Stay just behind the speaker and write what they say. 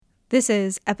This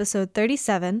is episode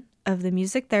 37 of the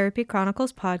Music Therapy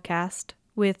Chronicles podcast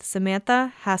with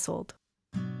Samantha Hassold.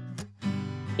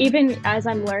 Even as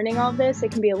I'm learning all this,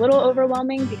 it can be a little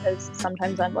overwhelming because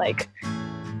sometimes I'm like,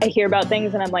 I hear about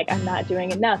things and I'm like, I'm not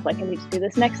doing enough. Like, I need to do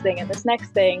this next thing and this next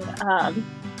thing.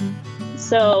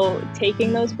 So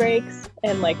taking those breaks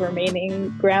and like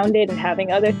remaining grounded and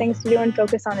having other things to do and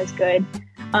focus on is good.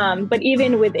 But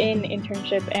even within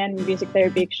internship and music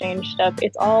therapy exchange stuff,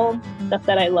 it's all stuff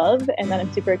that I love and that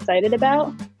I'm super excited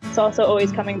about. So also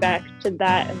always coming back to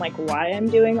that and like why I'm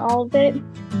doing all of it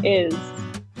is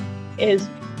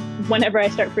whenever I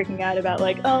start freaking out about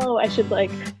like, oh, I should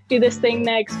like do this thing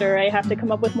next, or I have to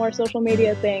come up with more social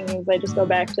media things, I just go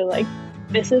back to like,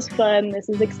 this is fun, this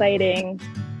is exciting.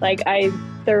 Like, I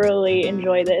thoroughly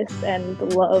enjoy this and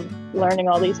love learning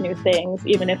all these new things,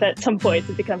 even if at some points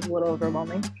it becomes a little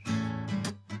overwhelming.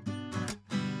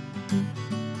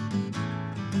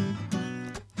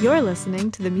 You're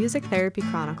listening to the Music Therapy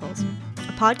Chronicles,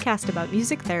 a podcast about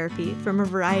music therapy from a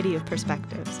variety of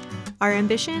perspectives. Our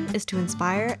ambition is to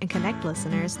inspire and connect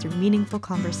listeners through meaningful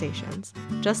conversations,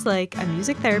 just like a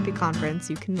music therapy conference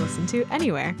you can listen to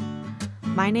anywhere.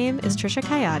 My name is Tricia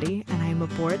Coyote, and I am a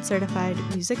board-certified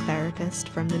music therapist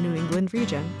from the New England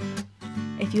region.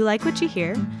 If you like what you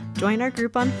hear, join our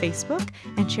group on Facebook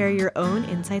and share your own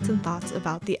insights and thoughts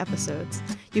about the episodes.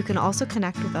 You can also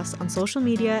connect with us on social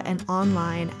media and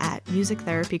online at Music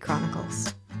Therapy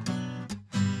Chronicles.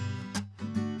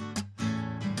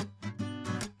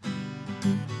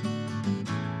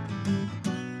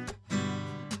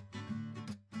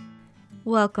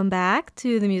 Welcome back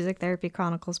to the Music Therapy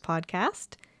Chronicles podcast.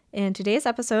 In today's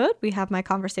episode, we have my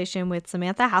conversation with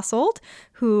Samantha Hassold,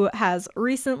 who has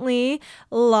recently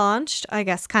launched, I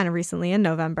guess kind of recently in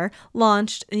November,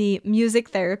 launched the Music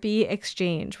Therapy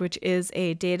Exchange, which is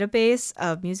a database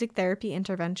of music therapy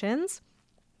interventions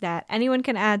that anyone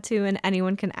can add to and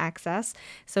anyone can access.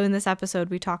 So in this episode,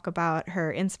 we talk about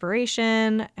her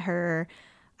inspiration,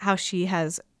 how she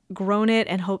has grown it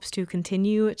and hopes to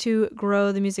continue to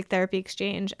grow the Music Therapy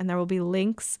Exchange, and there will be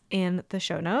links in the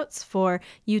show notes for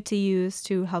you to use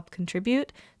to help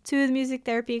contribute to the Music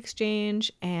Therapy Exchange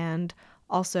and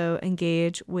also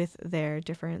engage with their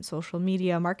different social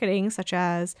media marketing, such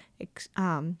as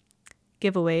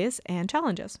giveaways and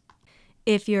challenges.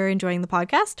 If you're enjoying the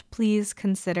podcast, please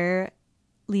consider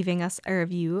leaving us a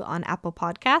review on Apple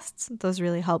Podcasts. Those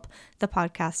really help the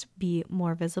podcast be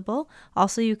more visible.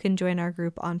 Also, you can join our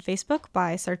group on Facebook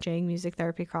by searching Music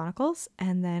Therapy Chronicles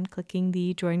and then clicking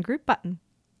the Join Group button.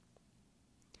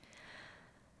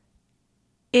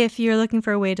 If you're looking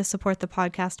for a way to support the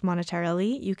podcast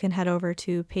monetarily, you can head over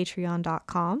to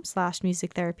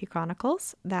patreon.com/Music Therapy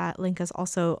Chronicles. That link is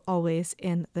also always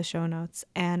in the show notes.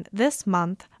 And this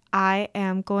month, I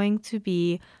am going to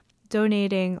be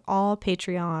donating all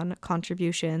Patreon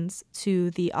contributions to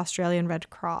the Australian Red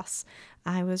Cross.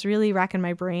 I was really racking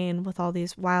my brain with all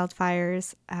these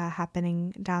wildfires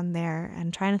happening down there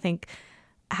and trying to think,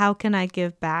 how can I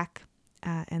give back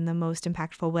in the most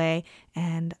impactful way?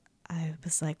 And I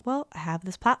was like, well, I have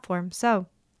this platform. So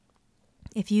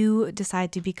if you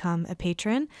decide to become a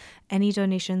patron, any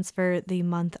donations for the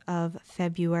month of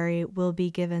February will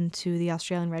be given to the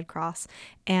Australian Red Cross.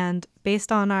 And based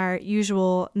on our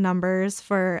usual numbers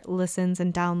for listens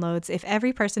and downloads, if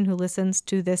every person who listens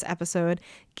to this episode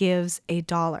gives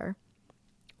 $1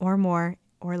 or more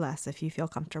or less, if you feel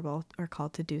comfortable or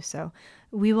called to do so,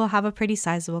 we will have a pretty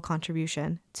sizable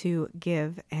contribution to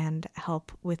give and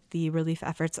help with the relief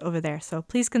efforts over there. So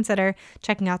please consider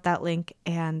checking out that link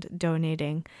and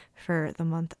donating for the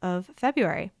month of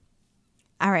February.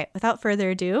 All right, without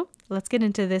further ado, let's get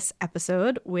into this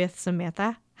episode with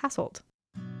Samantha Hassold.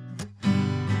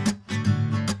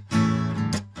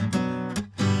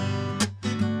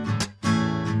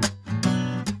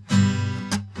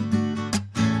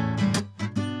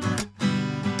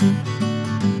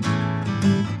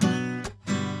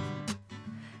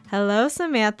 Hello,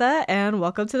 Samantha, and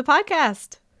welcome to the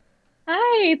podcast.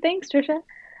 Hi, thanks, Tricia.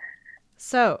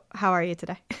 So, how are you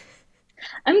today?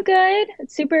 I'm good.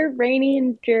 It's super rainy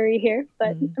and dreary here,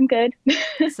 but I'm good.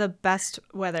 It's the best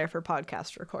weather for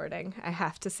podcast recording, I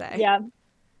have to say. Yeah.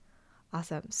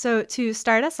 Awesome. So to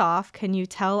start us off, can you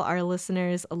tell our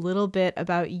listeners a little bit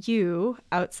about you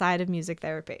outside of music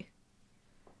therapy?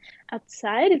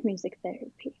 Outside of music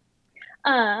therapy.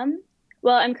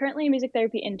 Well, I'm currently a music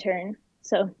therapy intern,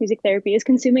 so music therapy is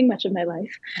consuming much of my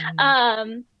life.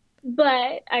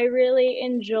 But I really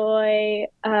enjoy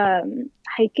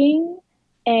hiking,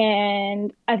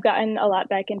 and I've gotten a lot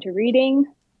back into reading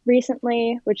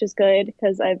recently, which is good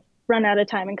because I've run out of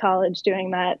time in college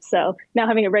doing that. So now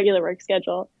having a regular work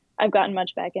schedule, I've gotten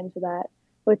much back into that,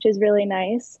 which is really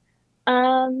nice.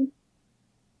 Um,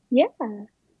 yeah,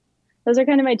 those are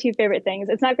kind of my two favorite things.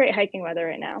 It's not great hiking weather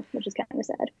right now, which is kind of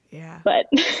sad, Yeah. but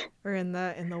We're in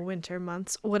the winter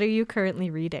months. What are you currently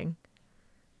reading?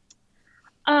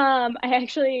 I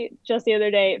actually just the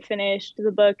other day finished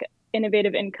the book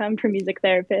Innovative Income for Music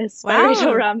Therapists by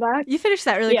Rachel Wow. Rombach. You finished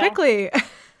that really Yeah, quickly.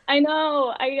 I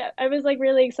know. I was like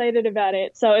really excited about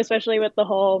it. So especially with the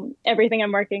whole everything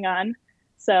I'm working on.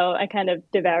 So I kind of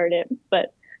devoured it,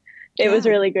 but it was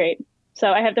Yeah. really great.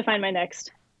 So I have to find my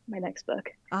next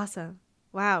book. Awesome.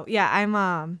 Wow. Yeah,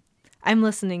 I'm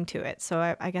listening to it.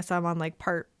 So I guess I'm on like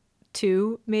part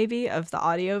 2 maybe of the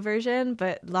audio version,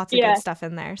 but lots of good Yeah. stuff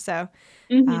in there. So,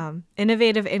 Hmm.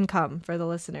 Innovative Income for the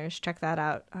listeners. Check that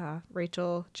out.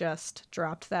 Rachel just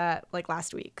dropped that like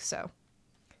last week.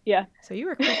 Yeah. So you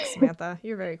were quick, Samantha.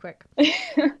 You're very quick.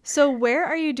 So where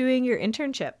are you doing your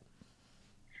internship?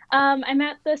 I'm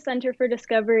at the Center for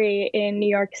Discovery in New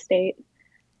York State.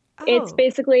 It's Oh,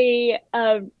 basically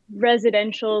a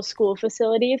residential school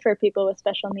facility for people with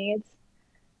special needs.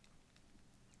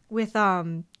 with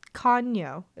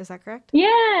Conyo, is that correct? Yeah,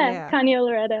 Yeah. Kanye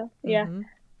Loretto. Yeah. Mm-hmm.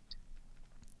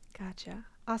 Gotcha.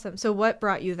 Awesome. So what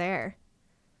brought you there?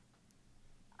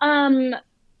 Um,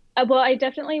 well, I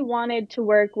definitely wanted to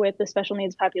work with the special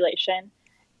needs population.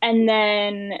 And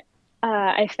then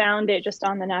I found it just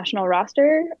on the national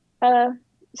roster uh,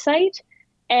 site.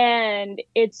 And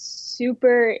it's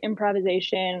super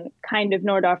improvisation, kind of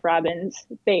Nordhoff Robbins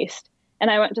based. And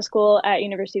I went to school at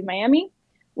University of Miami,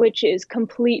 which is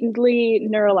completely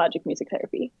neurologic music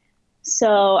therapy.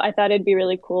 So I thought it'd be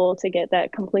really cool to get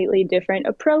that completely different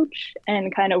approach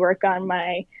and kind of work on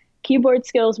my keyboard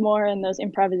skills more and those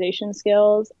improvisation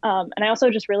skills. And I also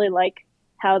just really like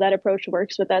how that approach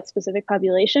works with that specific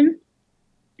population.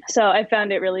 So I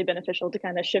found it really beneficial to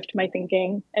kind of shift my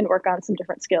thinking and work on some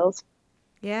different skills.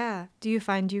 Yeah. Do you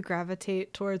find you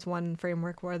gravitate towards one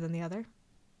framework more than the other?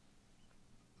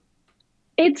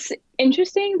 It's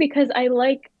interesting because I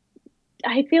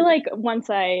feel like once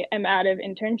I am out of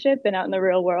internship and out in the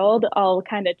real world, I'll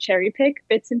kind of cherry pick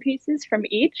bits and pieces from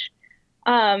each.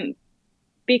 Um,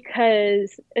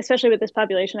 because especially with this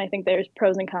population, I think there's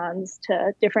pros and cons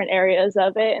to different areas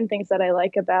of it and things that I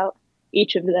like about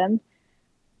each of them.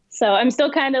 So I'm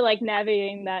still kind of like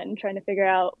navigating that and trying to figure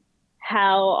out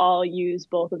how I'll use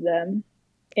both of them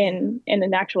Yeah. in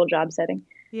an actual job setting.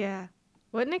 Yeah.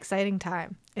 What an exciting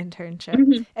time, internship.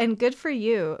 Hmm. And good for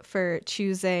you for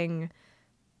choosing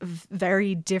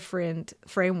very different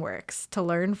frameworks to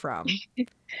learn from.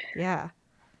 Yeah.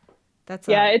 That's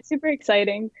Yeah, it's super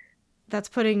exciting. that's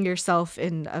putting yourself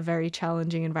in a very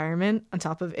challenging environment on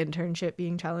top of internship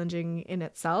being challenging in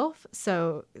itself.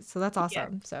 So that's Yeah.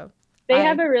 awesome. So They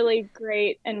have I a really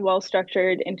great and well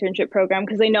structured internship program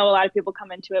because they know a lot of people come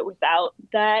into it without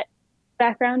that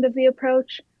background of the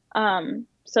approach.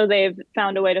 So they've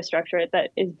found a way to structure it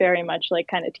that is very much like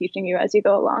kind of teaching you as you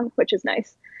go along, which is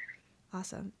nice.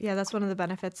 Awesome. Yeah, that's one of the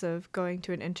benefits of going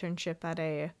to an internship at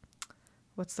a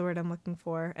what's the word I'm looking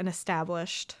for? An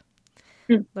established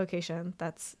Mm. location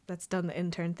that's done the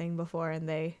intern thing before and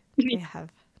they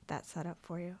have that set up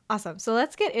for you. Awesome. So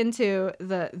let's get into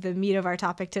the meat of our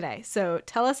topic today. So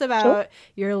tell us Sure. about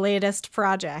your latest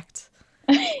project.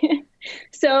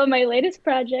 So my latest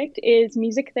project is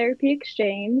Music Therapy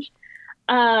Exchange.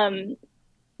 Um,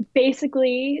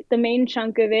 Basically, the main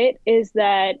chunk of it is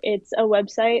that it's a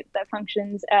website that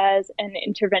functions as an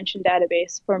intervention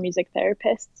database for music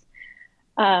therapists.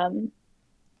 Um,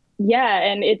 yeah,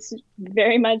 and it's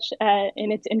very much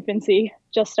in its infancy,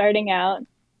 just starting out.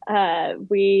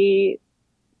 We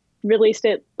released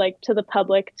it like to the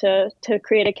public to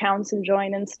create accounts and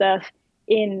join and stuff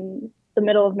in the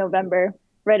middle of November,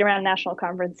 right around national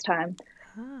conference time.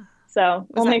 Huh. So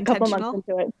Was only that a couple months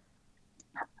intentional? into it.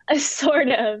 Sort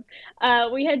of.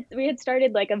 We had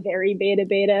started like a very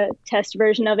beta test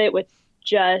version of it with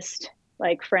just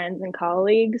like friends and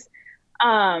colleagues.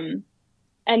 Um,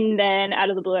 and then out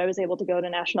of the blue, I was able to go to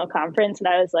national conference, and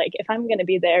I was like, if I'm going to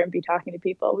be there and be talking to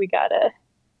people, we gotta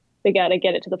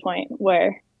get it to the point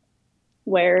where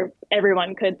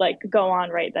everyone could like go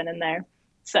on right then and there.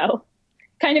 So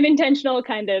kind of intentional,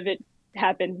 kind of it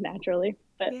happened naturally,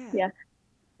 but Yeah. yeah.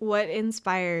 What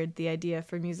inspired the idea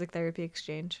for Music Therapy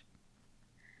Exchange?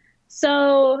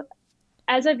 So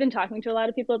as I've been talking to a lot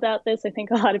of people about this, I think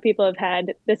a lot of people have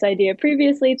had this idea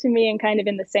previously to me and kind of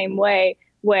in the same way,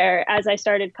 where as I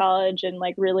started college and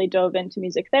like really dove into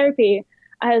music therapy,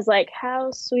 I was like,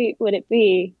 how sweet would it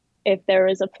be if there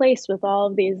was a place with all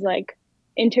of these like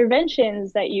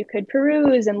interventions that you could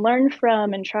peruse and learn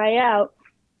from and try out?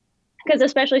 Because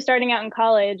especially starting out in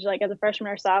college, like as a freshman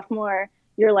or sophomore,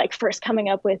 you're like first coming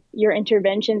up with your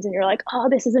interventions and you're like, oh,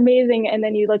 this is amazing. And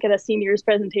then you look at a senior's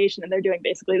presentation and they're doing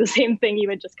basically the same thing you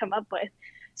had just come up with.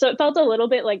 So it felt a little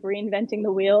bit like reinventing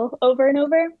the wheel over and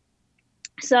over.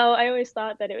 So I always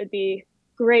thought that it would be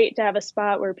great to have a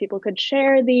spot where people could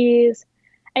share these.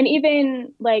 And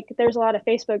even like there's a lot of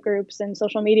Facebook groups and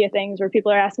social media things where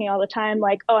people are asking all the time,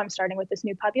 like, oh, I'm starting with this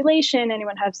new population.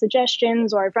 Anyone have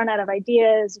suggestions? Or I've run out of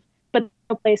ideas, but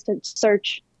no place to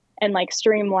search and like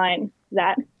streamline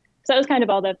that. So that was kind of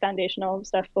all the foundational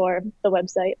stuff for the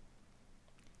website.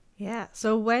 Yeah.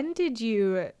 So when did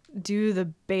you do the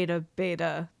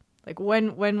beta? Like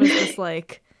when was this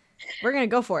like, we're gonna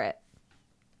go for it?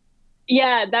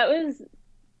 Yeah, that was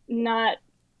not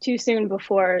too soon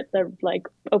before the like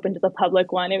open to the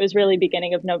public one. It was really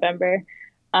beginning of November.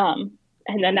 And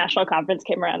the national conference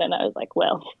came around and I was like,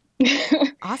 well.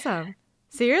 Awesome.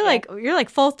 So you're Yeah. like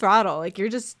full throttle. Like you're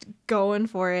just going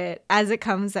for it as it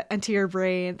comes into your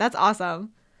brain. That's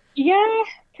awesome. Yeah,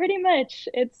 pretty much.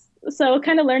 It's so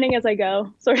kind of learning as I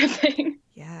go sort of thing.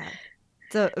 Yeah.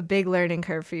 It's a big learning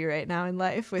curve for you right now in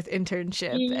life with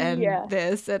internship and Yeah,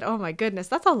 this and oh my goodness,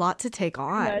 that's a lot to take pretty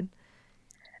much. on.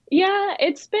 Yeah,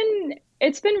 it's been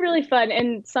really fun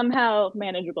and somehow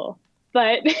manageable.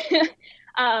 But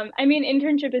I mean,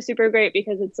 internship is super great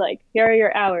because it's like, here are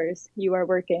your hours. You are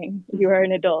working. You are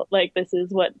an adult. Like, this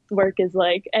is what work is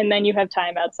like. And then you have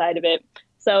time outside of it.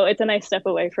 So it's a nice step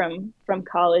away from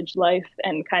college life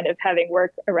and kind of having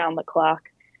work around the clock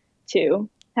to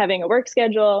having a work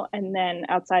schedule. And then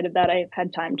outside of that, I've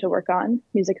had time to work on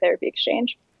music therapy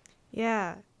exchange.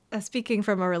 Yeah. Speaking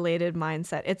from a related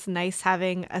mindset, it's nice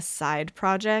having a side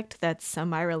project that's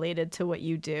semi related to what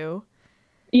you do.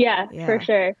 Yeah, for Yeah.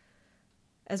 sure.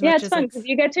 As Yeah, much it's as fun because it's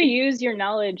you get to use your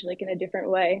knowledge like in a different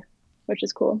way, which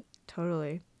is cool.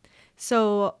 totally.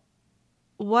 So,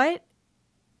 what,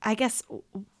 I guess,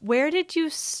 where did you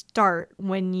start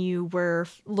when you were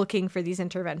looking for these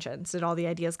interventions? Did all the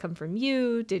ideas come from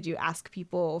you? Did you ask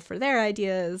people for their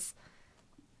ideas?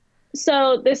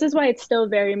 So this is why it's still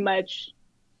very much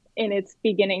in its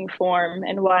beginning form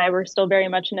and why we're still very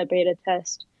much in a beta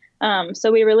test.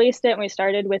 So we released it and we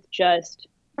started with just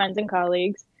friends and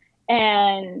colleagues,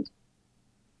 and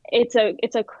it's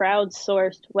a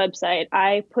crowdsourced website.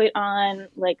 I put on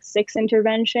like 6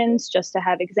 interventions just to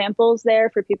have examples there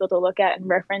for people to look at and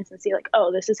reference and see like,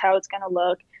 oh, this is how it's going to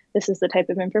look. This is the type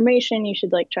of information you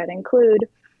should like try to include.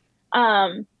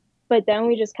 But then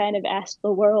we just kind of asked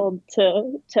the world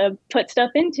to put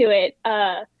stuff into it,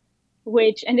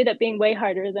 which ended up being way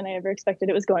harder than I ever expected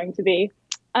it was going to be.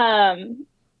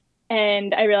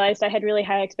 And I realized I had really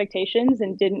high expectations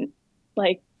and didn't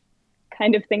like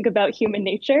kind of think about human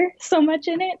nature so much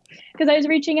in it because I was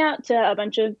reaching out to a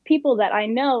bunch of people that I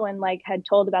know and like had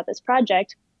told about this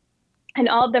project, and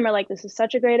all of them are like, this is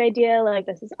such a great idea, like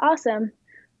this is awesome,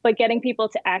 but getting people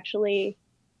to actually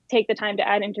take the time to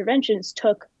add interventions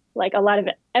took like a lot of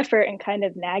effort and kind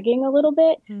of nagging a little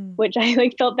bit, which I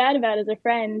like felt bad about as a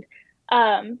friend.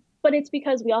 But it's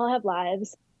because we all have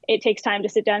lives. It takes time to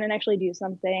sit down and actually do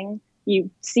something.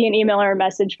 You see an email or a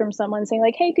message from someone saying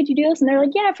like, hey, could you do this? And they're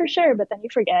like, yeah, for sure. But then you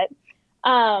forget.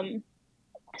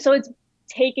 So it's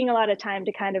taking a lot of time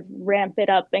to kind of ramp it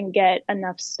up and get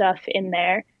enough stuff in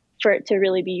there for it to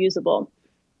really be usable.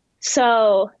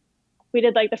 So we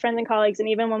did like the friends and colleagues. And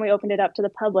even when we opened it up to the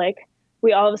public,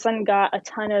 we all of a sudden got a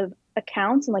ton of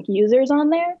accounts and like users on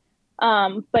there,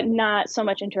 but not so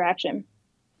much interaction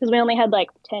because we only had like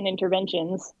 10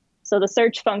 interventions. So the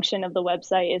search function of the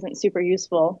website isn't super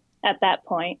useful at that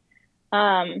point.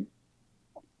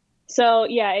 So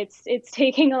yeah, it's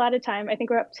taking a lot of time. I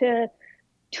think we're up to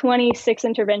 26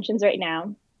 interventions right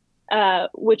now,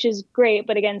 which is great,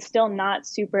 but again, still not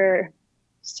super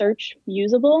search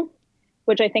usable,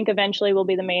 which I think eventually will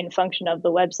be the main function of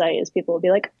the website is people will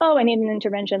be like, oh, I need an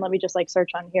intervention. Let me just like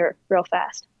search on here real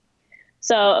fast.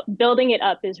 So building it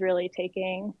up is really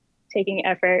taking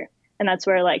effort. And that's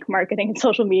where like marketing and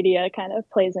social media kind of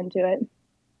plays into it.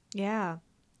 Yeah.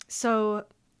 So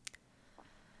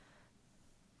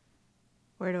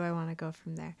where do I want to go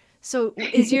from there? So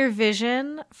is your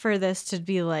vision for this to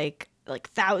be like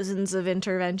thousands of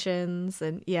interventions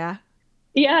and yeah?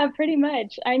 Yeah, pretty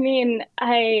much. I mean,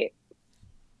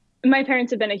 my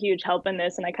parents have been a huge help in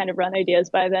this and I kind of run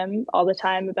ideas by them all the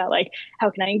time about like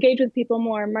how can I engage with people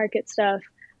more, market stuff.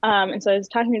 And so I was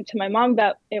talking to my mom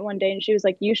about it one day and she was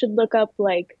like, you should look up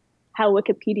like how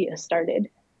Wikipedia started.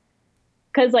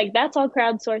 Because like that's all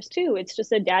crowdsourced too. It's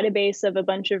just a database of a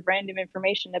bunch of random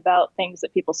information about things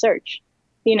that people search,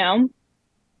 you know?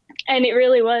 And it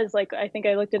really was like, I think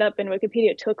I looked it up and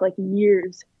Wikipedia took like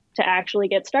years to actually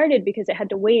get started because it had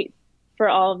to wait for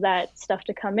all of that stuff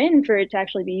to come in for it to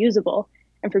actually be usable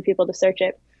and for people to search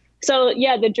it. So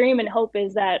yeah, the dream and hope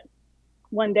is that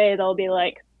one day there'll be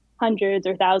like hundreds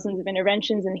or thousands of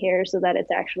interventions in here so that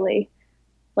it's actually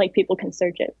like people can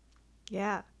search it.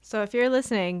 Yeah. So if you're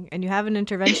listening and you have an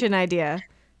intervention idea,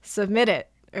 submit it.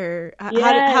 Or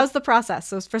Yes. how's the process?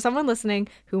 So for someone listening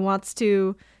who wants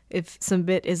to, if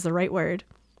submit is the right word,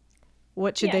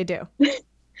 what should Yeah. they do?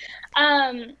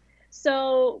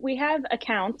 So we have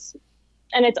accounts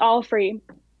and it's all free.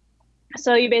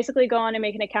 So you basically go on and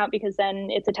make an account because then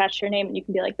it's attached to your name and you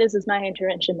can be like, this is my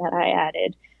intervention that I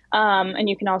added. And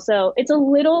you can also, it's a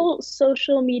little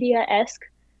social media-esque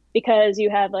because you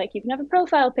have like, you can have a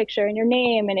profile picture and your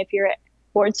name. And if you're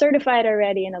board certified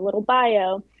already and a little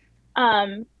bio.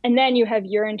 And then you have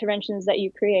your interventions that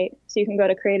you create. So you can go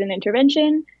to create an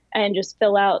intervention and just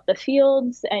fill out the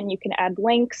fields and you can add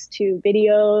links to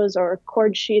videos or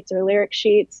chord sheets or lyric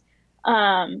sheets.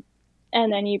 And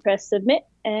then you press submit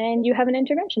and you have an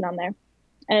intervention on there.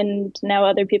 And now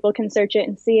other people can search it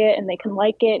and see it and they can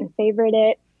like it and favorite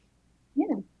it.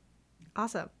 Yeah.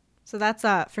 Awesome. So that's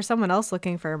for someone else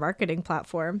looking for a marketing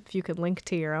platform, if you could link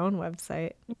to your own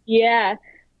website. Yeah.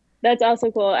 That's also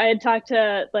cool. I had talked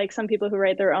to like some people who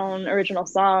write their own original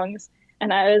songs,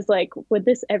 and I was like, would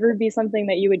this ever be something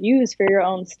that you would use for your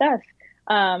own stuff?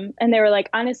 And they were like,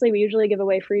 honestly, we usually give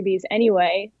away freebies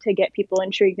anyway to get people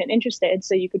intrigued and interested.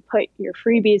 So you could put your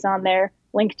freebies on there,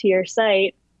 link to your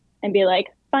site, and be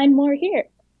like, find more here.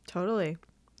 Totally.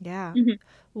 Yeah. Mm-hmm.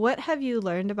 What have you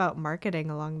learned about marketing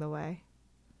along the way?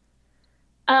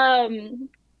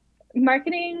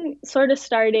 Marketing sort of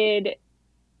started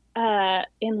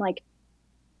in like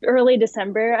early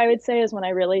December, I would say, is when I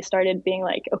really started being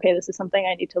like, okay, this is something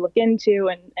I need to look into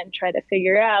and try to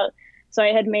figure out. So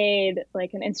I had made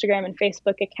like an Instagram and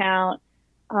Facebook account.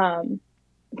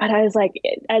 But I was like,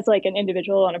 as like an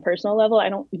individual on a personal level, I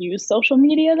don't use social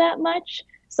media that much.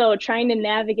 So trying to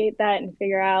navigate that and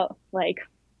figure out like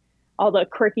all the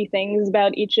quirky things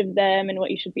about each of them and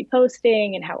what you should be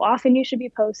posting and how often you should be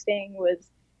posting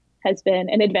has been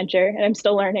an adventure, and I'm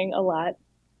still learning a lot.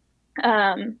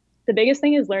 The biggest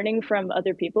thing is learning from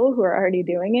other people who are already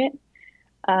doing it,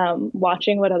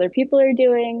 watching what other people are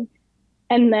doing.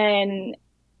 And then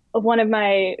one of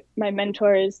my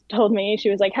mentors told me, she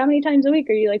was like, how many times a week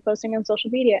are you like posting on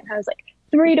social media? And I was like,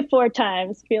 3 to 4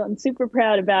 times, feeling super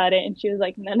proud about it. And she was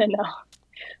like, no,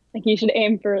 like you should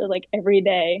aim for like every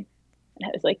day. And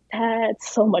I was like,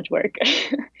 that's so much work.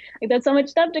 Like that's so much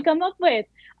stuff to come up with.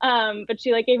 But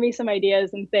she like gave me some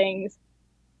ideas and things.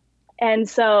 And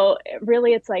so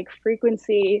really it's like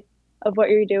frequency of what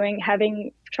you're doing,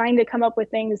 trying to come up with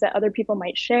things that other people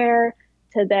might share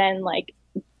to then like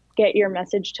get your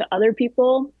message to other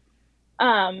people.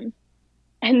 And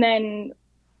then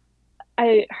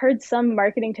I heard some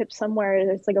marketing tips somewhere,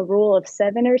 there's like a rule of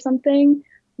 7 or something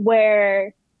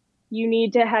where you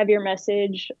need to have your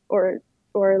message or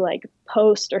like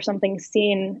post or something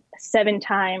seen 7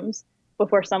 times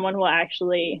before someone will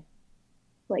actually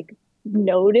like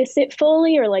notice it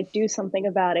fully or like do something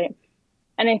about it.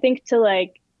 And I think to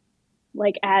like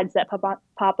ads that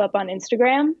pop up on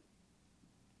Instagram,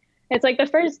 it's like the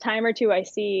first time or two I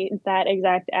see that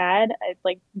exact ad, I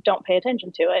like don't pay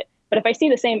attention to it. But if I see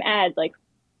the same ad like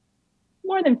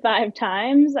more than 5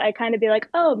 times, I kind of be like,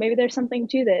 oh, maybe there's something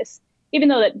to this, even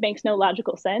though that makes no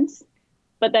logical sense.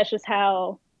 But that's just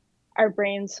how our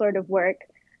brains sort of work.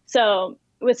 So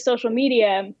with social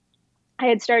media, I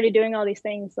had started doing all these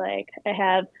things. Like I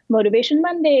have Motivation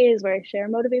Mondays where I share a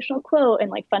motivational quote and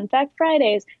like Fun Fact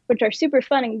Fridays, which are super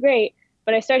fun and great.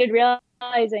 But I started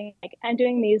realizing like I'm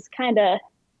doing these kind of,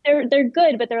 they're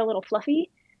good, but they're a little fluffy.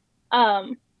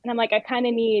 And I'm like, I kind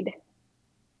of need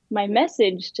my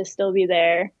message to still be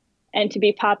there and to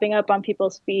be popping up on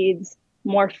people's feeds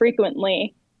more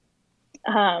frequently.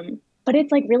 But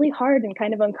it's like really hard and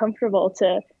kind of uncomfortable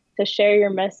to share your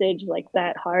message like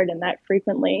that hard and that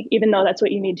frequently, even though that's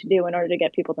what you need to do in order to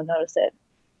get people to notice it.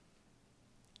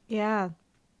 Yeah.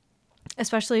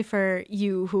 Especially for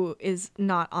you who is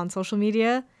not on social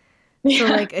media. So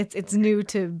Yeah. like it's new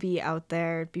to be out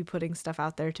there, be putting stuff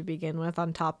out there to begin with,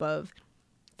 on top of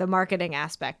the marketing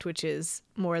aspect, which is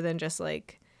more than just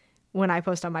like when I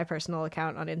post on my personal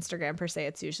account on Instagram per se,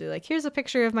 it's usually like, here's a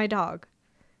picture of my dog.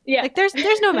 Yeah. Like there's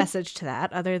no message to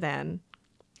that other than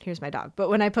here's my dog. But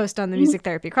when I post on the Music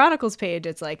Therapy Chronicles page,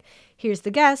 it's like, here's the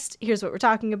guest, here's what we're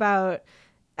talking about.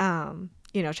 Trying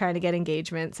to get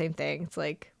engagement, same thing. It's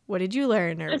like, what did you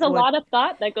learn? Or There's a lot of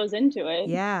thought that goes into it.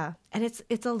 Yeah. And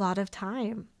it's a lot of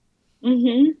time.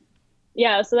 Mm-hmm.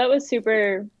 Yeah. So that was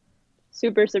super,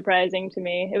 super surprising to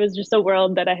me. It was just a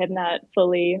world that I had not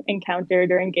fully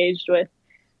encountered or engaged with.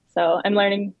 So I'm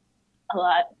learning a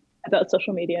lot about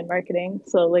social media and marketing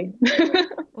slowly.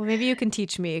 Well, maybe you can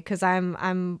teach me because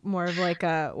I'm more of like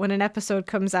a when an episode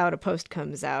comes out, a post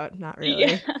comes out. Not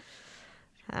Yeah. really.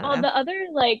 I don't Well, know. the other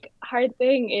like hard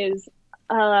thing is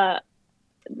uh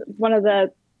one of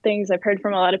the things I've heard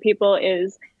from a lot of people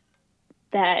is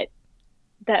that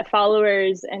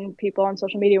followers and people on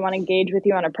social media want to engage with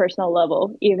you on a personal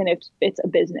level, even if it's a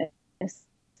business.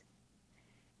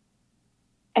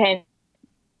 And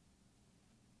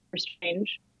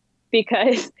strange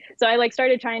because so I like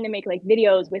started trying to make like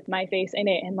videos with my face in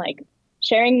it, and like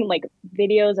sharing like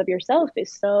videos of yourself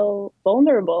is so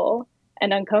vulnerable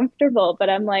and uncomfortable, but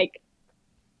I'm like,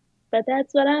 but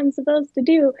that's what I'm supposed to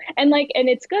do. And like, and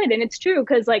it's good and it's true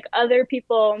because like other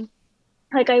people,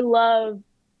 like I love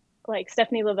like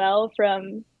Stephanie Lavelle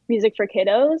from Music for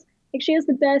Kiddos. Like she has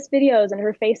the best videos and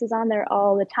her face is on there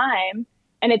all the time.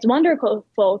 And it's wonderful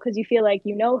because you feel like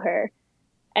you know her,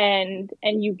 and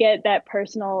you get that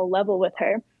personal level with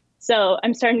her. So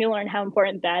I'm starting to learn how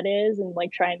important that is, and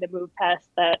like trying to move past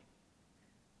that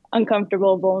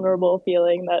uncomfortable, vulnerable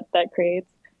feeling that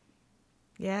creates.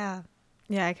 Yeah.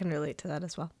 Yeah, I can relate to that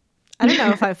as well. I don't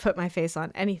know if I've put my face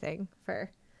on anything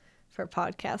for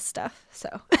podcast stuff.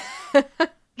 So,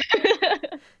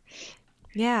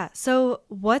 yeah. So,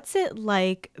 what's it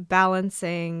like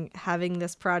balancing having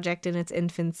this project in its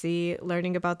infancy,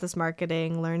 learning about this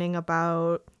marketing, learning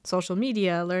about social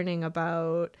media, learning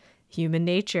about human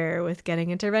nature with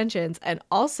getting interventions, and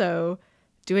also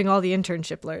doing all the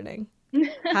internship learning?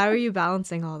 How are you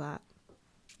balancing all that?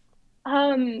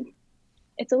 um,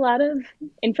 it's a lot of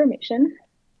information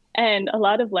and a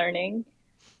lot of learning.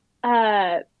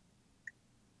 Uh,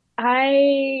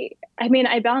 I mean,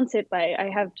 I balance it by I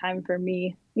have time for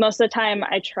me. Most of the time,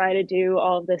 I try to do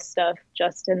all of this stuff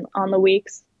just on the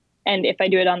weeks, and if I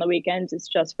do it on the weekends, it's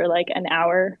just for like an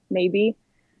hour maybe.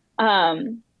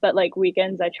 But like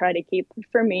weekends, I try to keep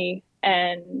for me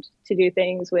and to do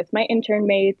things with my intern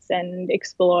mates and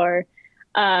explore.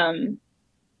 Um,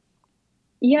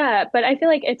 yeah, but I feel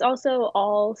like it's also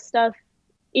all stuff.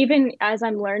 Even as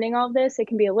I'm learning all this, it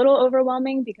can be a little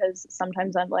overwhelming because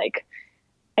sometimes I'm like,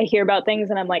 I hear about things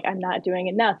and I'm like, I'm not doing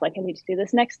enough. Like, I need to do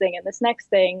this next thing and this next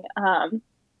thing.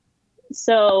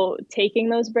 So taking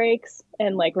those breaks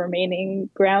and like remaining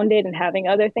grounded and having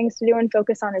other things to do and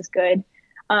focus on is good.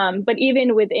 But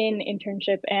even within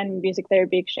internship and music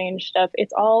therapy exchange stuff,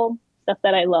 it's all stuff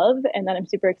that I love and that I'm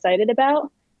super excited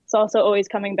about. So also always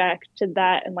coming back to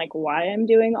that and like why I'm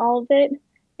doing all of it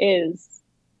is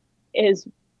is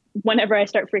whenever I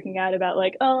start freaking out about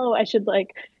like, oh, I should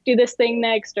like do this thing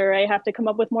next, or I have to come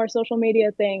up with more social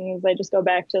media things, I just go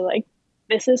back to like,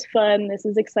 this is fun, this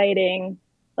is exciting.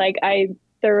 Like I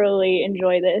thoroughly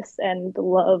enjoy this and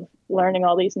love learning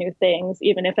all these new things,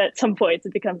 even if at some points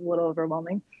it becomes a little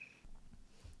overwhelming.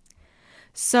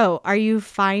 So, are you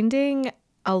finding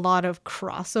a lot of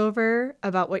crossover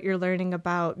about what you're learning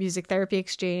about music therapy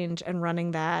exchange and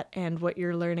running that and what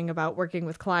you're learning about working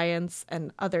with clients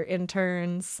and other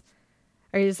interns?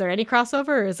 Or is there any crossover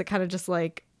or is it kind of just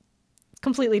like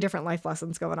completely different life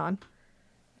lessons going on?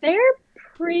 They're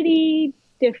pretty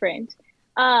different.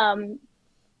 Um,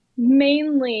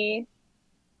 Mainly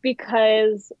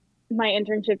because my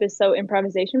internship is so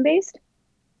improvisation based.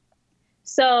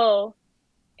 So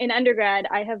in undergrad,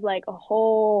 I have like a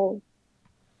whole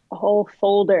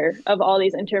folder of all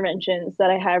these interventions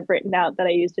that I have written out that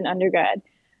I used in undergrad.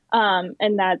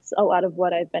 And that's a lot of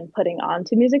what I've been putting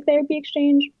onto music therapy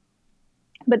exchange.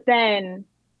 But then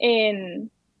in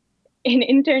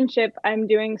internship, I'm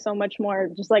doing so much more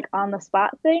just like on the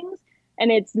spot things.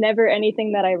 And it's never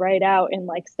anything that I write out in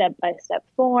like step by step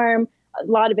form. A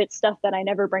lot of it's stuff that I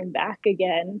never bring back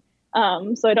again.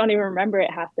 So I don't even remember it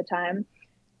half the time.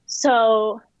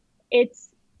 So it's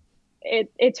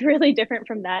it's really different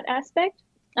from that aspect.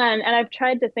 And I've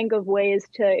tried to think of ways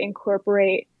to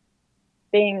incorporate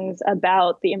things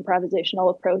about the improvisational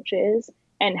approaches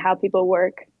and how people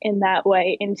work in that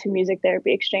way into music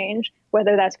therapy exchange,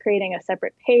 whether that's creating a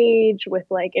separate page with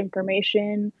like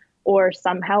information or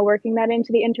somehow working that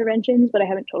into the interventions, but I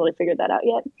haven't totally figured that out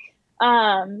yet.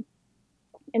 Um,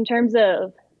 in terms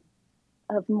of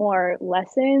more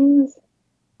lessons,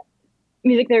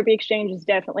 music therapy exchange is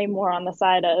definitely more on the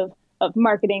side of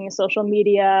marketing, social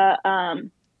media,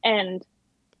 and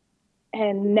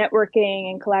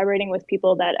networking and collaborating with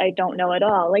people that I don't know at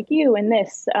all, like you in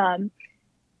this,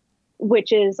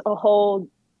 which is a whole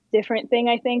different thing,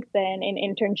 I think, than an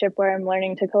internship where I'm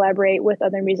learning to collaborate with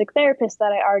other music therapists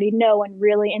that I already know and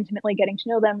really intimately getting to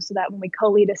know them so that when we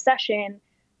co-lead a session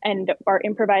and are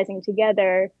improvising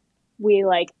together, we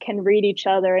like can read each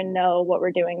other and know what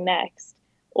we're doing next.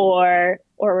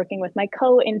 or working with my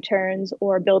co-interns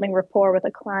or building rapport with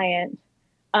a client,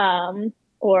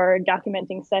 or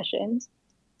documenting sessions.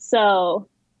 So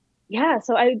yeah,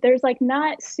 so there's like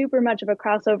not super much of a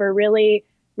crossover. Really,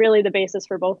 really the basis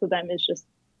for both of them is just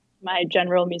my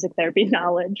general music therapy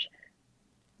knowledge.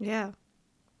 Yeah,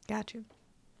 got you.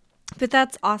 But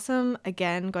that's awesome.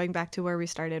 Again, going back to where we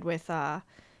started with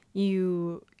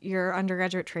your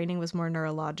undergraduate training was more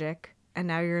neurologic, and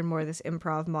now you're in more of this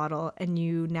improv model, and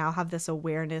you now have this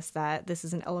awareness that this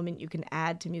is an element you can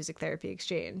add to music therapy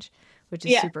exchange, which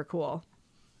is Yeah. super cool.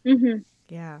 Mm-hmm.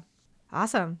 Yeah.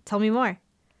 Awesome. Tell me more.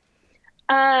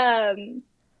 Um,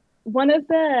 one of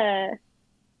the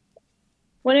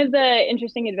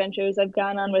interesting adventures I've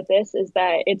gone on with this is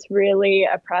that it's really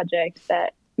a project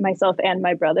that myself and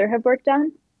my brother have worked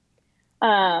on.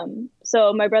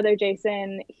 So my brother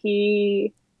Jason,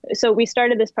 so we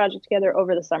started this project together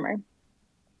over the summer,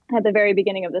 at the very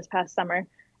beginning of this past summer,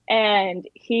 and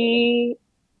he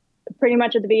pretty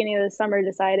much at the beginning of the summer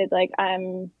decided like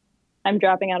I'm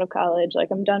dropping out of college. Like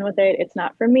I'm done with it. It's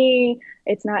not for me.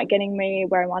 It's not getting me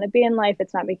where I want to be in life.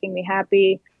 It's not making me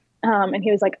happy. And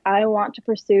he was like, I want to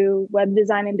pursue web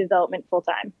design and development full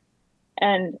time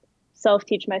and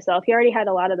self-teach myself. He already had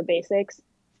a lot of the basics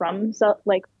from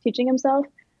like teaching himself.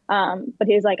 But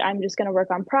he was like, I'm just going to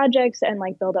work on projects and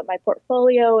like build up my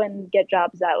portfolio and get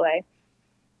jobs that way.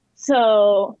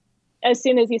 So as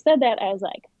soon as he said that, I was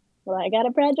like, well, I got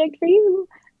a project for you.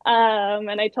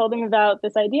 And I told him about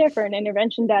this idea for an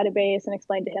intervention database and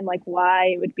explained to him like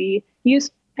why it would be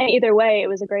useful. And either way, it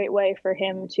was a great way for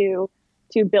him to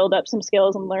build up some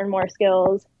skills and learn more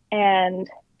skills and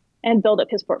build up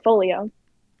his portfolio.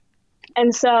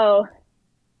 And so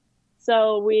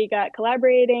we got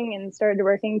collaborating and started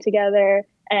working together.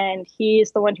 And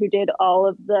he's the one who did all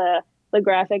of the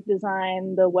graphic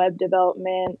design, the web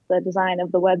development, the design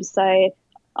of the website,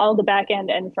 all the back end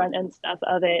and front end stuff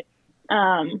of it.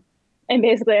 And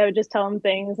basically I would just tell him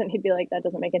things and he'd be like, that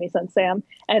doesn't make any sense, Sam.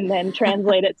 And then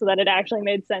translate it so that it actually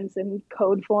made sense in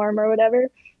code form or whatever.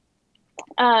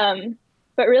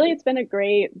 But really it's been a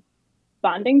great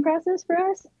bonding process for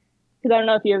us. Because I don't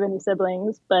know if you have any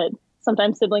siblings, but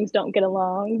sometimes siblings don't get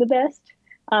along the best.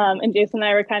 And Jason and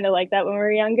I were kind of like that when we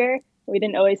were younger. We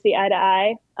didn't always see eye to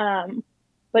eye.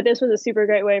 But this was a super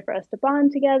great way for us to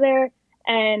bond together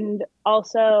and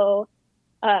also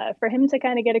for him to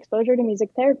kind of get exposure to music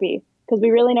therapy because we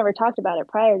really never talked about it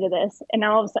prior to this. And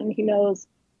now all of a sudden he knows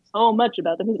so much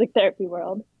about the music therapy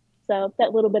world. So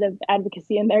that little bit of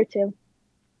advocacy in there too.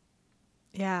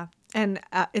 Yeah. And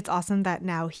it's awesome that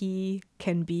now he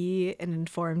can be an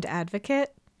informed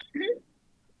advocate. Mm-hmm.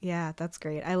 Yeah, that's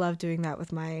great. I love doing that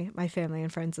with my family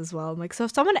and friends as well. I'm like, so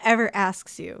if someone ever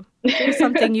asks you, here's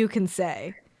something you can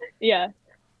say. Yeah,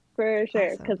 for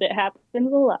sure. Because it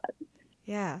happens a lot.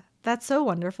 Yeah. That's so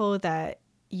wonderful that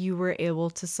you were able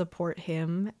to support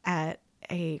him at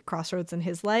a crossroads in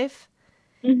his life.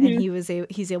 Mm-hmm. And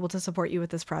he's able to support you with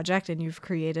this project, and you've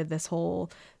created this whole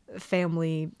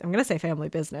family, I'm going to say family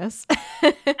business.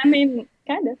 I mean,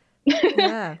 kind of.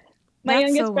 Yeah. My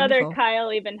youngest brother,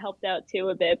 Kyle, even helped out too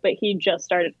a bit, but he just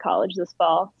started college this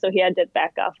fall. So he had to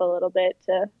back off a little bit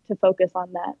to focus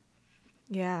on that.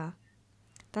 Yeah.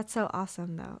 That's so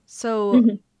awesome, though.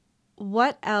 So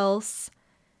what else?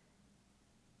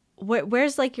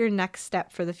 Where's like your next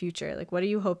step for the future? Like, what are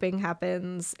you hoping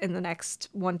happens in the next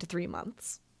 1 to 3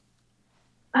 months?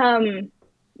 Again,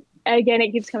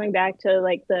 it keeps coming back to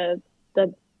like the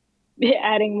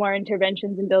adding more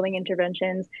interventions and building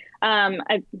interventions.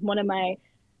 One of my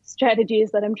strategies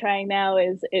that I'm trying now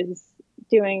is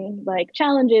doing like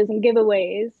challenges and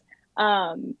giveaways.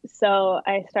 So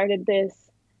I started this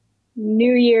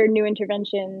New Year New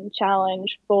Intervention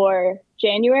challenge for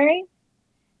January,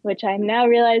 which I'm now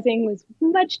realizing was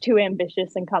much too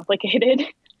ambitious and complicated.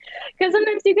 Because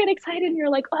sometimes you get excited and you're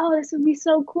like, oh, this would be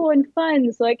so cool and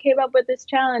fun. So I came up with this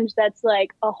challenge that's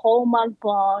like a whole month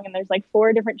long. And there's like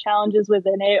 4 different challenges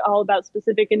within it, all about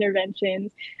specific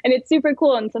interventions. And it's super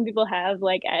cool. And some people have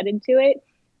like added to it.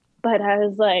 But I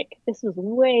was like, this was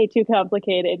way too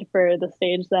complicated for the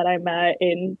stage that I'm at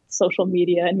in social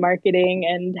media and marketing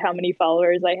and how many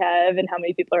followers I have and how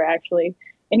many people are actually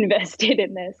invested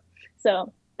in this.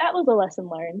 So that was a lesson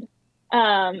learned.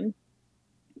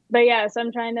 But yeah, so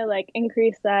I'm trying to like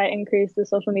increase the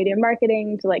social media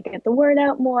marketing to like get the word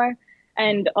out more,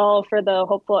 and all for the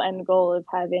hopeful end goal of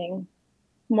having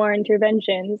more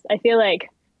interventions. I feel like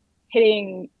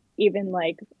hitting even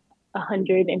like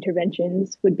 100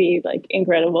 interventions would be like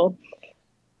incredible.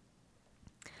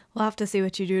 We'll have to see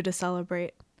what you do to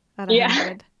celebrate at 100.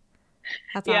 Yeah.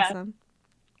 That's awesome.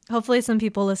 Hopefully some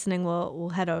people listening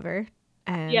will head over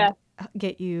and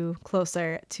get you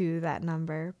closer to that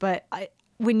number. But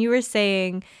when you were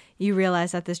saying you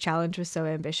realized that this challenge was so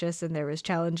ambitious and there was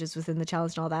challenges within the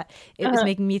challenge and all that, it was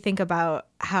making me think about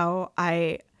how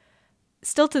I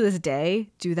still to this day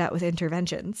do that with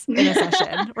interventions in a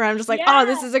session where I'm just like, oh,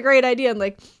 this is a great idea. And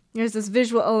like, there's this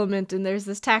visual element and there's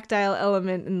this tactile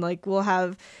element, and like we'll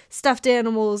have stuffed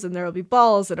animals and there'll be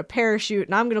balls and a parachute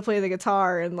and I'm going to play the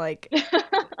guitar, and like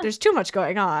there's too much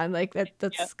going on. Like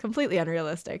that's completely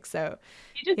unrealistic. So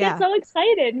you just get so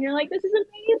excited and you're like, this is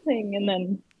amazing. And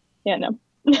then, no.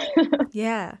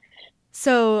 Yeah.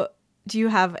 So do you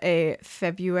have a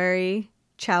February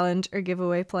challenge or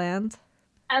giveaway planned?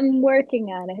 I'm working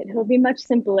on it. It'll be much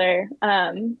simpler.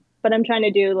 But I'm trying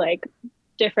to do like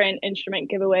different instrument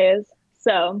giveaways.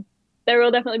 So there will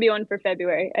definitely be one for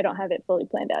February. I don't have it fully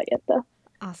planned out yet, though.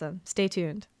 Awesome. Stay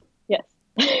tuned. Yes.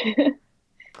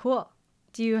 Cool.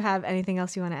 Do you have anything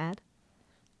else you want to add?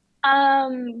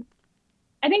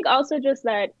 I think also just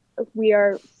that we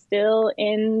are still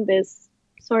in this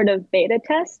sort of beta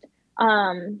test.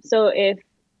 So if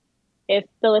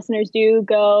the listeners do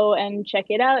go and check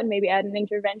it out and maybe add an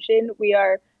intervention, we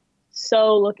are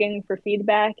so looking for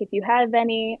feedback. If you have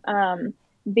any,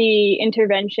 the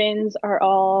interventions are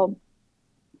all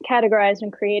categorized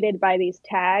and created by these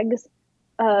tags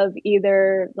of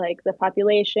either like the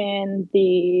population,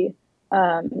 the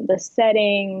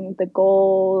setting, the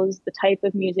goals, the type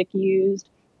of music used.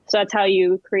 So that's how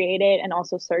you create it and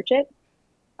also search it.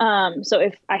 So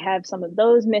if I have some of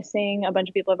those missing, a bunch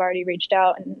of people have already reached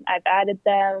out and I've added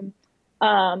them.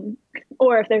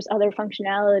 Or if there's other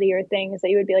functionality or things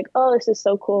that you would be like, oh, this is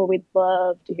so cool, we'd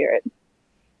love to hear it.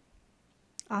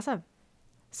 Awesome.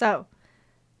 So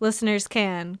listeners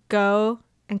can go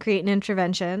and create an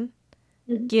intervention,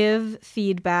 give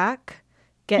feedback,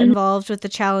 get involved with the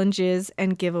challenges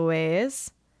and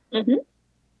giveaways. Did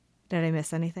I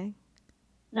miss anything?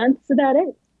 That's about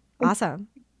it. Awesome.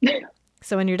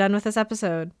 So when you're done with this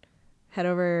episode, head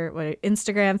over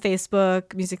Instagram, Facebook,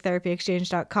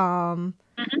 musictherapyexchange.com,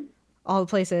 all the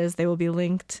places. They will be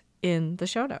linked in the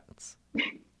show notes.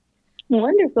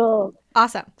 Wonderful.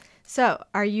 Awesome. So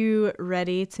are you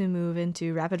ready to move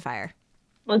into rapid fire?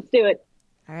 Let's do it.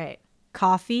 All right.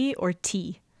 Coffee or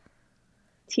tea?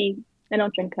 Tea. I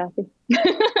don't drink coffee.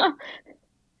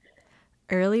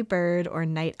 Early bird or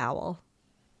night owl?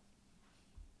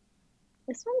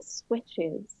 This one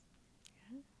switches.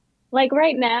 Like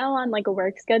right now on like a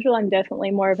work schedule, I'm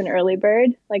definitely more of an early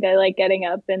bird. Like I like getting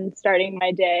up and starting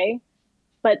my day.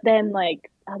 But then like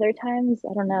other times,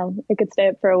 I don't know, I could stay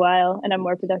up for a while and I'm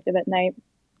more productive at night.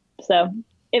 So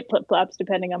it flip-flops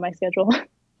depending on my schedule.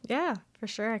 Yeah, for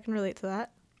sure. I can relate to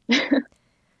that.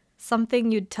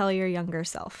 Something you'd tell your younger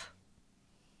self?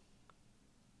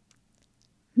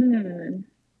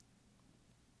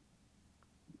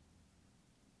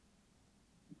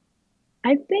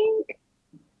 I think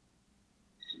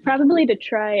probably to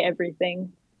try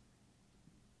everything.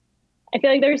 I feel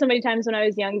like there were so many times when I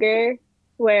was younger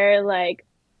where like,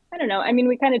 I don't know. I mean,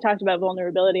 we kind of talked about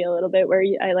vulnerability a little bit where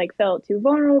I like felt too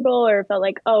vulnerable or felt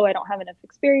like, oh, I don't have enough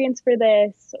experience for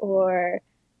this, or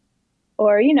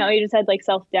you know, you just had like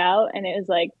self-doubt and it was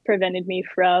like prevented me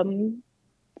from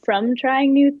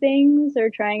trying new things or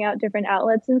trying out different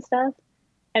outlets and stuff.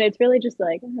 And it's really just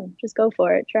like, oh, just go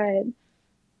for it, try it.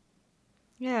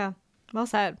 Yeah, well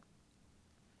said.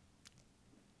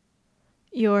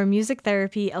 Your music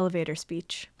therapy elevator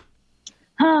speech?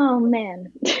 Oh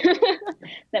man,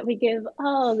 that we give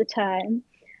all the time.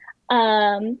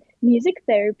 Music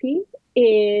therapy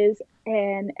is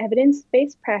an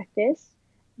evidence-based practice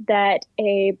that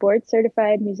a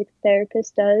board-certified music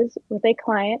therapist does with a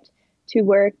client to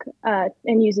work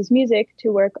and uses music to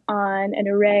work on an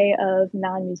array of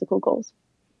non-musical goals.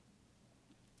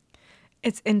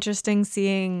 It's interesting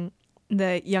seeing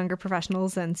the younger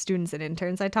professionals and students and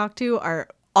interns I talk to are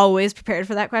always prepared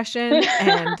for that question,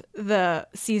 and the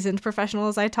seasoned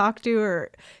professionals I talk to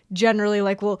are generally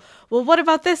like, well, what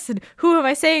about this, and who am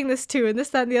I saying this to, and this,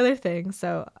 that, and the other thing.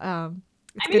 So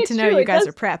it's good to know you guys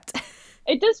are prepped.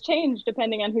 It does change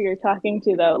depending on who you're talking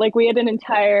to, though. Like we had an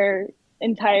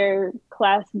entire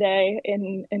class day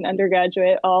in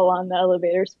undergraduate all on the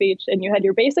elevator speech, and you had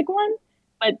your basic one.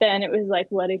 But then it was like,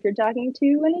 what if you're talking to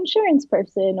an insurance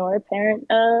person or a parent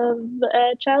of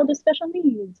a child with special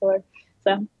needs? Or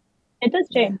so it does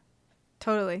change. Yeah,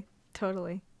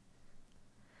 totally.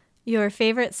 Your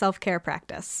favorite self-care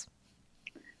practice?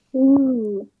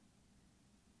 Ooh.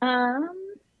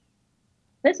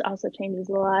 This also changes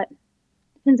a lot.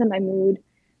 Depends on my mood.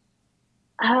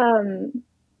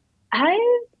 I've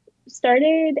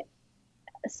started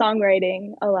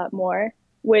songwriting a lot more.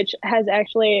 which has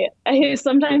actually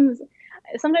sometimes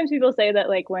people say that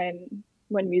like when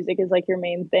music is like your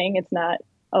main thing, it's not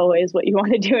always what you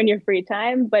want to do in your free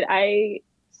time. But I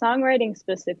songwriting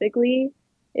specifically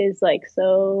is like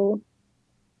so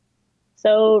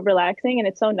relaxing, and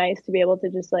it's so nice to be able to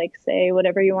just like say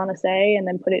whatever you want to say and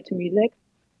then put it to music.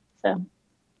 So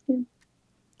yeah.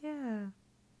 Yeah.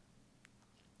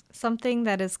 Something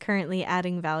that is currently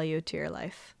adding value to your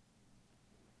life.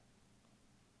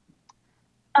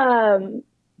 um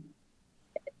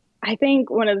I think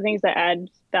one of the things that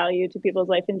adds value to people's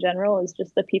life in general is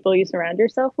just the people you surround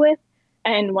yourself with.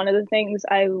 And one of the things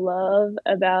I love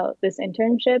about this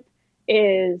internship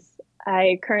is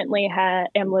I currently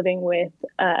am living with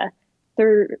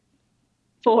thir-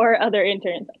 four other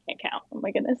interns. I can't count. Oh my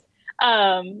goodness.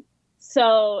 Um,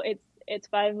 so it's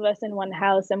five of us in one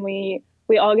house, and we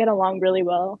all get along really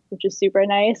well, which is super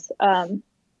nice.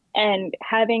 And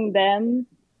having them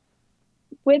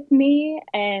with me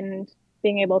and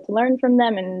being able to learn from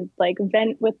them and like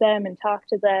vent with them and talk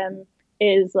to them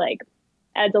is like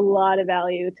adds a lot of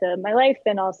value to my life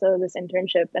and also this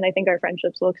internship. And I think our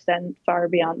friendships will extend far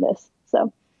beyond this.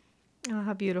 So Oh,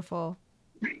 how beautiful.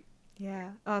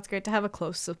 Yeah. Oh, it's great to have a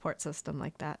close support system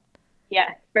like that.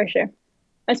 yeah, for sure.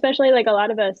 Especially like a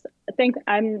lot of us, I think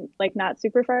I'm like not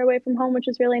super far away from home, which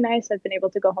is really nice. I've been able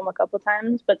to go home a couple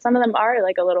times, but some of them are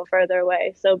like a little further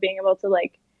away. So being able to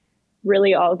like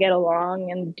really all get along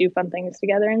and do fun things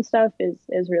together and stuff is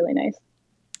really nice.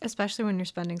 Especially when you're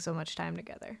spending so much time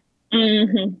together.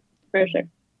 Mm-hmm. For sure.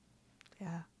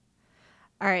 Yeah.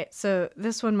 All right. So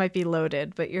this one might be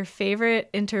loaded, but your favorite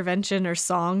intervention or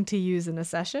song to use in a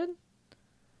session?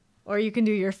 Or you can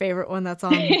do your favorite one that's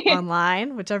on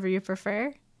online, whichever you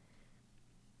prefer.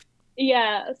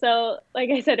 Yeah, so like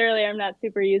I said earlier, I'm not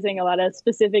super using a lot of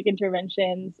specific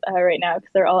interventions right now because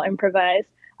they're all improvised.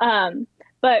 Um,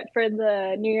 but for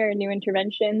the New Year New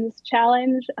Interventions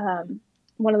challenge,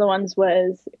 one of the ones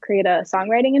was create a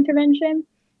songwriting intervention.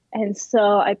 And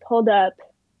so I pulled up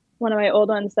one of my old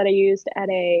ones that I used at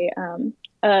a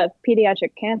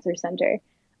pediatric cancer center.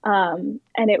 And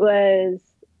it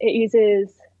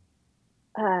uses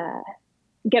uh,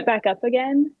 Get Back Up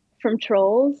Again from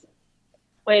Trolls,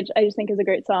 which I just think is a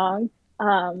great song.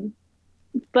 Um,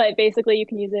 but basically, you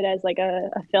can use it as like a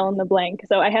fill in the blank.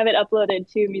 So I have it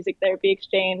uploaded to Music Therapy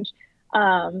Exchange.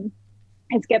 Um,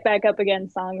 it's Get Back Up Again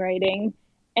songwriting,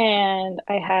 and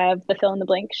I have the fill in the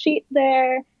blank sheet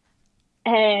there.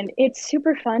 And it's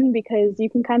super fun because you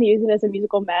can kind of use it as a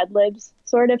musical Mad Libs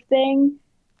sort of thing.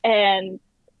 And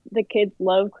the kids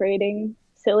love creating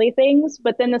silly things.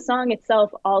 But then the song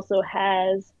itself also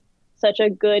has such a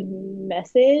good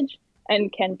message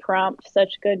and can prompt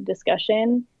such good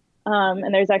discussion.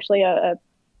 And there's actually a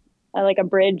like a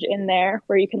bridge in there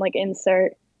where you can like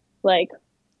insert like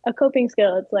a coping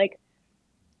skill. It's like,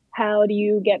 how do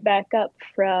you get back up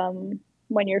from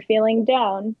when you're feeling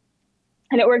down?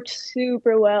 And it worked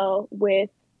super well with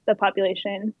the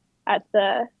population at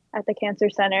the cancer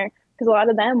center because a lot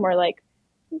of them were like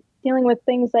dealing with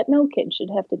things that no kid should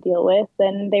have to deal with,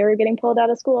 and they were getting pulled out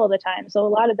of school all the time. So a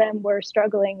lot of them were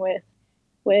struggling with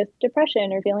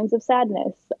depression or feelings of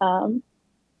sadness,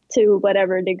 to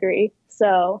whatever degree.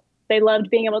 So they loved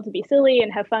being able to be silly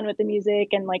and have fun with the music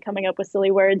and like coming up with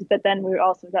silly words, but then we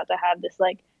also got to have this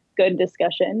like good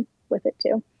discussion with it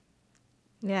too.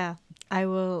 Yeah. I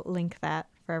will link that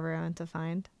for everyone to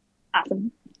find.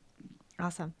 Awesome.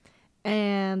 Awesome.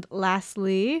 And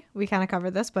lastly, we kind of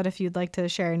covered this, but if you'd like to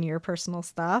share any of your personal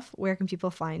stuff, where can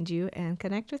people find you and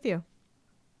connect with you?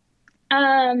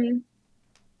 Um,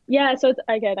 Yeah, so it's,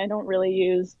 again, I don't really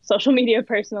use social media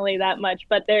personally that much,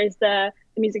 but there's the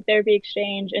Music Therapy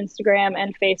Exchange, Instagram,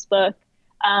 and Facebook.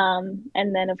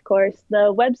 And then, of course,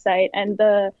 the website. And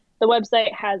the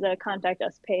website has a contact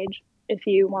us page if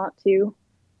you want to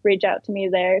reach out to me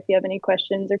there if you have any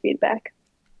questions or feedback.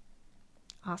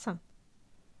 Awesome.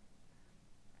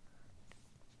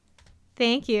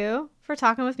 Thank you for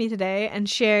talking with me today and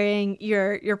sharing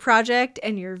your project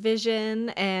and your vision,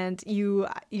 and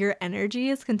your energy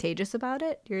is contagious about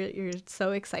it. You're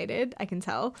so excited, I can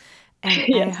tell. And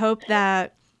Yes,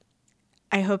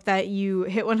 I hope that you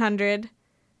hit 100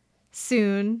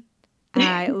 soon.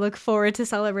 I look forward to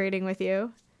celebrating with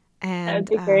you that would and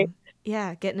be great.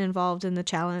 yeah, getting involved in the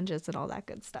challenges and all that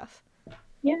good stuff.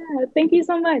 Yeah, thank you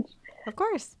so much. Of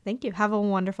course. Thank you. Have a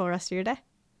wonderful rest of your day.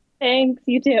 Thanks,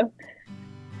 you too.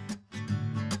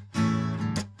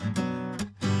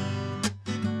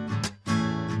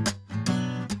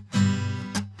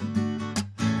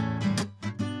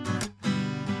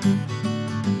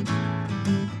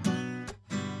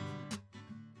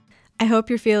 I hope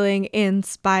you're feeling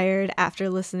inspired after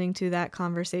listening to that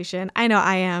conversation. I know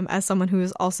I am, as someone who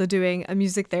is also doing a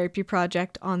music therapy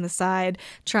project on the side,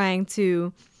 trying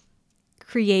to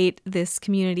create this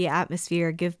community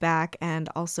atmosphere, give back, and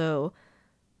also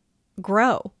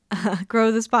grow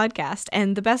this podcast.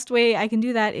 And the best way I can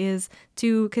do that is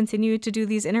to continue to do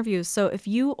these interviews. So if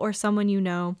you or someone you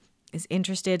know is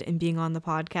interested in being on the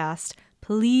podcast,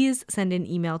 please send an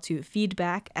email to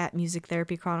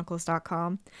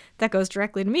feedback@musictherapychronicles.com. That goes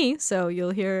directly to me, so you'll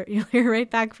hear right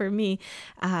back from me,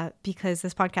 because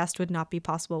this podcast would not be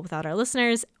possible without our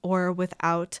listeners or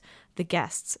without the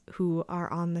guests who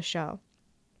are on the show.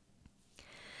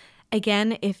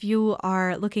 Again, if you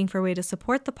are looking for a way to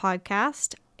support the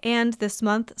podcast and this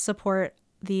month support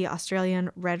the Australian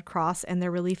Red Cross and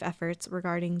their relief efforts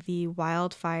regarding the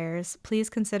wildfires, please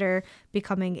consider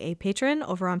becoming a patron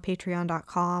over on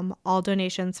patreon.com. All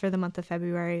donations for the month of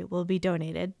February will be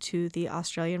donated to the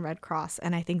Australian Red Cross,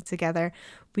 and I think together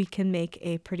we can make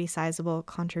a pretty sizable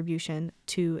contribution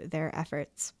to their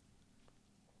efforts.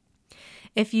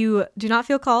 If you do not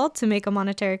feel called to make a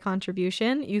monetary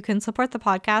contribution, you can support the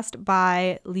podcast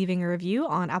by leaving a review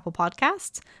on Apple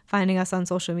Podcasts, finding us on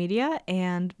social media,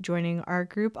 and joining our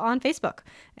group on Facebook.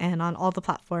 And on all the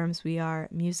platforms, we are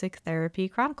Music Therapy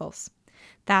Chronicles.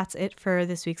 That's it for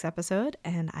this week's episode,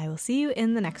 and I will see you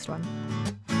in the next one.